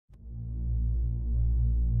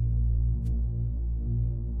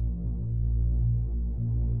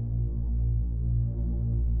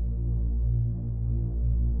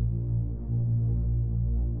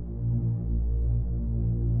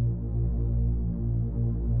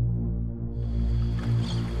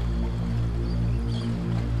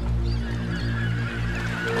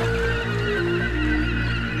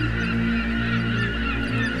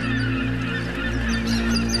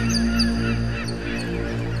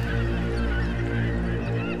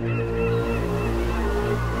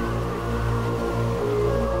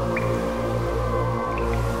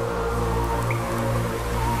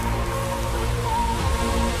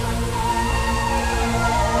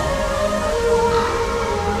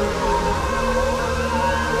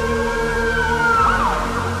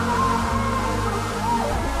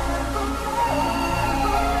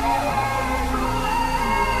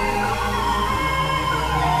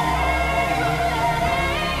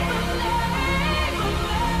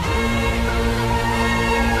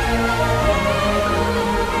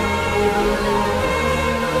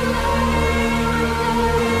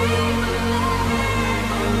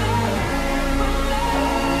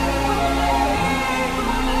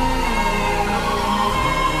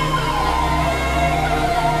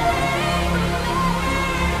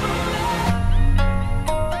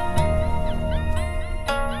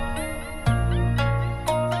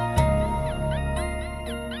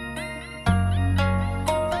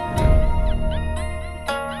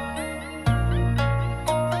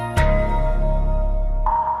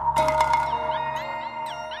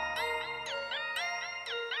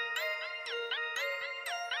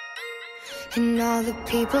And all the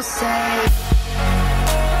people say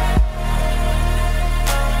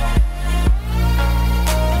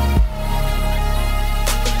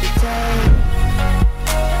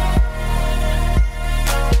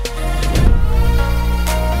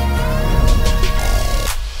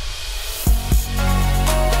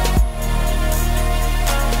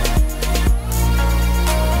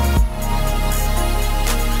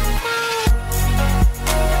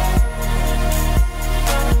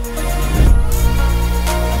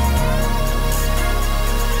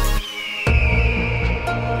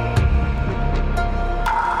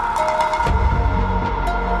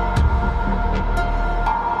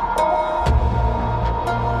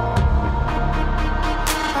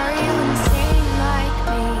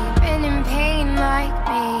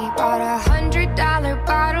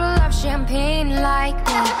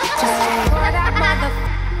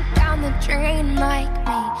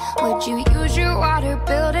would you use your water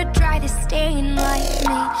bill to dry the stain like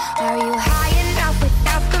me? Are you high enough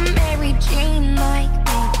without the Mary Jane like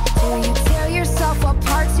me? Do you tear yourself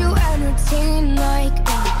apart to entertain like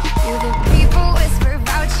me? Do the people whisper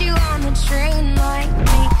about you on the train like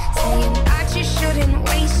me? Saying that you shouldn't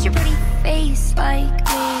waste your pretty face like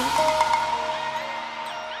me.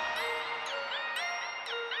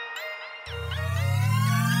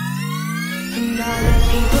 And all the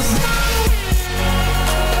people say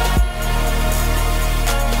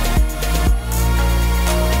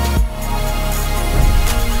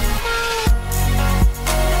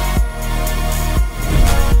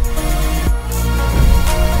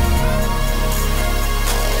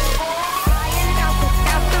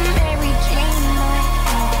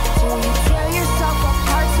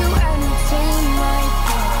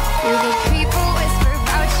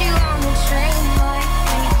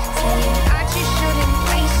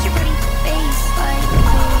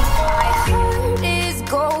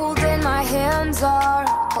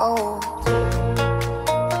oh.